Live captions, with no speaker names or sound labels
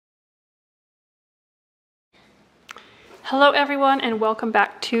Hello everyone and welcome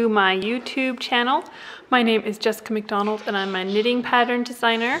back to my YouTube channel. My name is Jessica McDonald and I'm a knitting pattern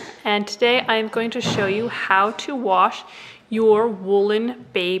designer, and today I'm going to show you how to wash your woolen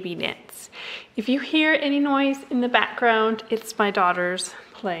baby knits. If you hear any noise in the background, it's my daughters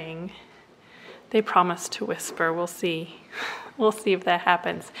playing. They promised to whisper. We'll see. We'll see if that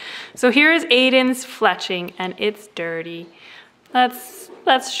happens. So here is Aiden's fletching and it's dirty. Let's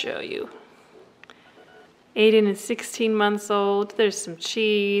show you. Aiden is 16 months old. There's some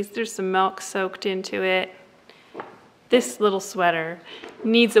cheese, there's some milk soaked into it. This little sweater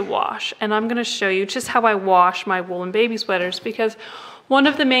needs a wash, and I'm gonna show you just how I wash my woolen baby sweaters, because one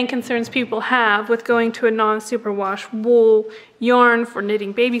of the main concerns people have with going to a non-superwash wool yarn for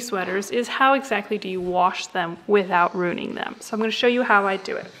knitting baby sweaters is how exactly do you wash them without ruining them. So I'm gonna show you how I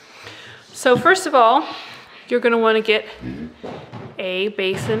do it. So first of all, you're gonna wanna get a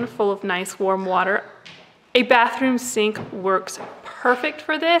basin full of nice warm water. A bathroom sink works perfect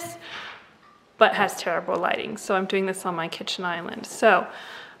for this, but has terrible lighting. So I'm doing this on my kitchen island. So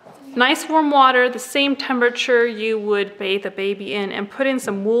nice warm water, the same temperature you would bathe a baby in, and put in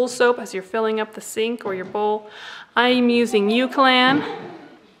some wool soap as you're filling up the sink or your bowl. I'm using Eucalan.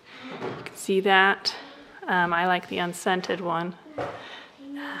 You can see that. I like the unscented one.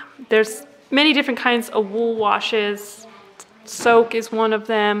 There's many different kinds of wool washes. Soak is one of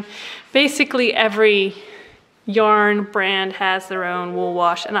them. Basically every yarn brand has their own wool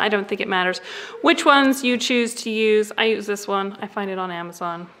wash, and I don't think it matters which ones you choose to use. I use this one. I find it on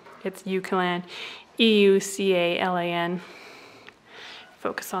Amazon. It's Eucalan, E-U-C-A-L-A-N.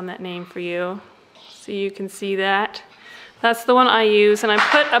 Focus on that name for you so you can see that. That's the one I use, and I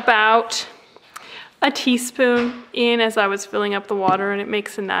put about a teaspoon in as I was filling up the water, and it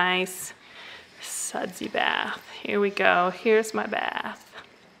makes a nice sudsy bath. Here we go. Here's my bath.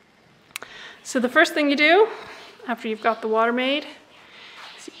 So the first thing you do after you've got the water made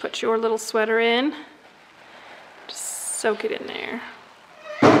is you put your little sweater in, just soak it in there.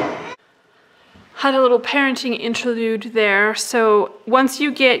 Had a little parenting interlude there. So once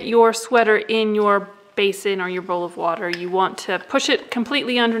you get your sweater in your basin or your bowl of water, you want to push it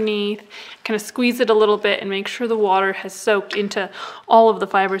completely underneath, kind of squeeze it a little bit and make sure the water has soaked into all of the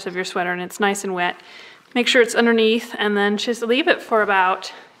fibers of your sweater and it's nice and wet. Make sure it's underneath, and then just leave it for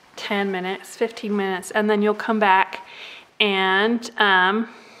about 10 minutes, 15 minutes, and then you'll come back and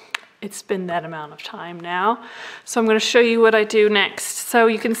it's been that amount of time now. So I'm going to show you what I do next. So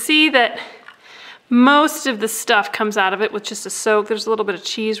you can see that most of the stuff comes out of it with just a soak. There's a little bit of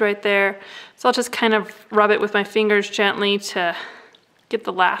cheese right there. So I'll just kind of rub it with my fingers gently to get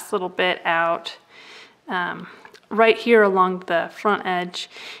the last little bit out. Right here along the front edge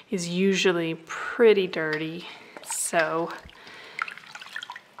is usually pretty dirty. So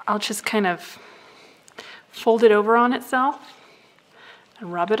I'll just kind of fold it over on itself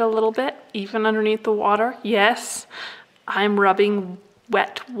and rub it a little bit, even underneath the water. Yes, I'm rubbing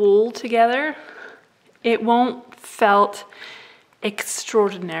wet wool together. It won't felt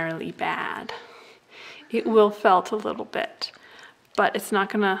extraordinarily bad. It will felt a little bit, but it's not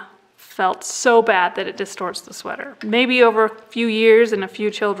gonna felt so bad that it distorts the sweater. Maybe over a few years and a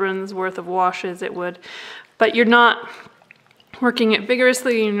few children's worth of washes it would, but you're not working it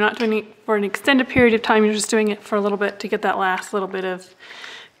vigorously, you're not doing it for an extended period of time, you're just doing it for a little bit to get that last little bit of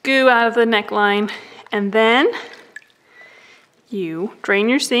goo out of the neckline. And then you drain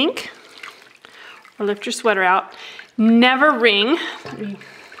your sink or lift your sweater out. Never wring, let me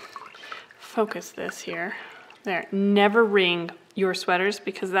focus this here. There, never wring your sweaters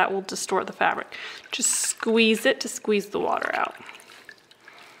because that will distort the fabric. Just squeeze it to squeeze the water out.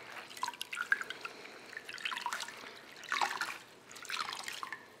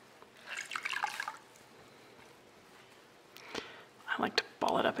 I like to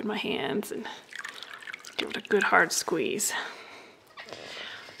ball it up in my hands and give it a good hard squeeze.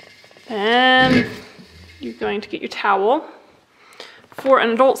 And you're going to get your towel. For an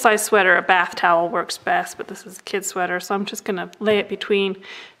adult size sweater, a bath towel works best, but this is a kid sweater, so I'm just gonna lay it between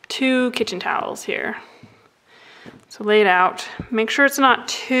two kitchen towels here. So lay it out. Make sure it's not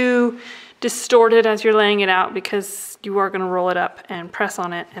too distorted as you're laying it out, because you are gonna roll it up and press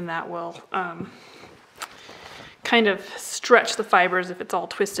on it, and that will kind of stretch the fibers if it's all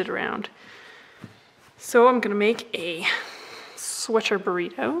twisted around. So I'm gonna make a sweater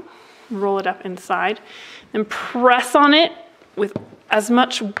burrito, roll it up inside, and press on it with as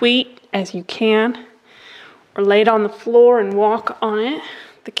much weight as you can, or lay it on the floor and walk on it.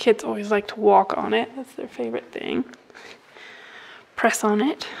 The kids always like to walk on it. That's their favorite thing. Press on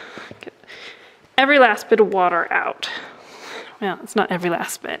it. Get every last bit of water out. Well, it's not every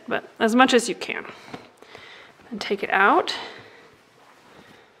last bit, but as much as you can. and take it out.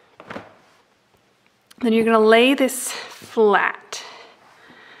 Then you're gonna lay this flat,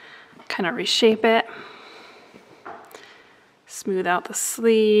 kind of reshape it, smooth out the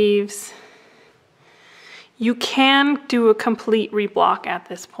sleeves. You can do a complete reblock at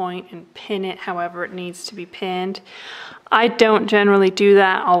this point and pin it however it needs to be pinned. I don't generally do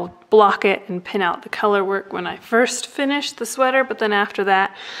that. I'll block it and pin out the color work when I first finish the sweater, but then after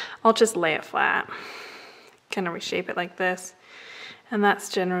that, I'll just lay it flat. Kind of reshape it like this. And that's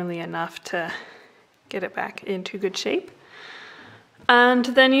generally enough to get it back into good shape. And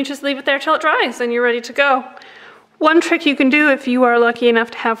then you just leave it there till it dries and you're ready to go. One trick you can do if you are lucky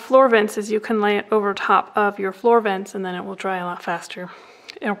enough to have floor vents is you can lay it over top of your floor vents and then it will dry a lot faster.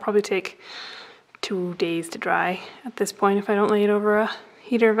 It'll probably take 2 days to dry at this point if I don't lay it over a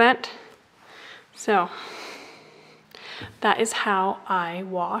heater vent. So that is how I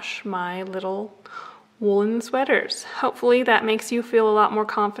wash my little woolen sweaters. Hopefully that makes you feel a lot more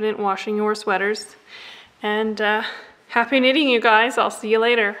confident washing your sweaters. And happy knitting, you guys. I'll see you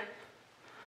later.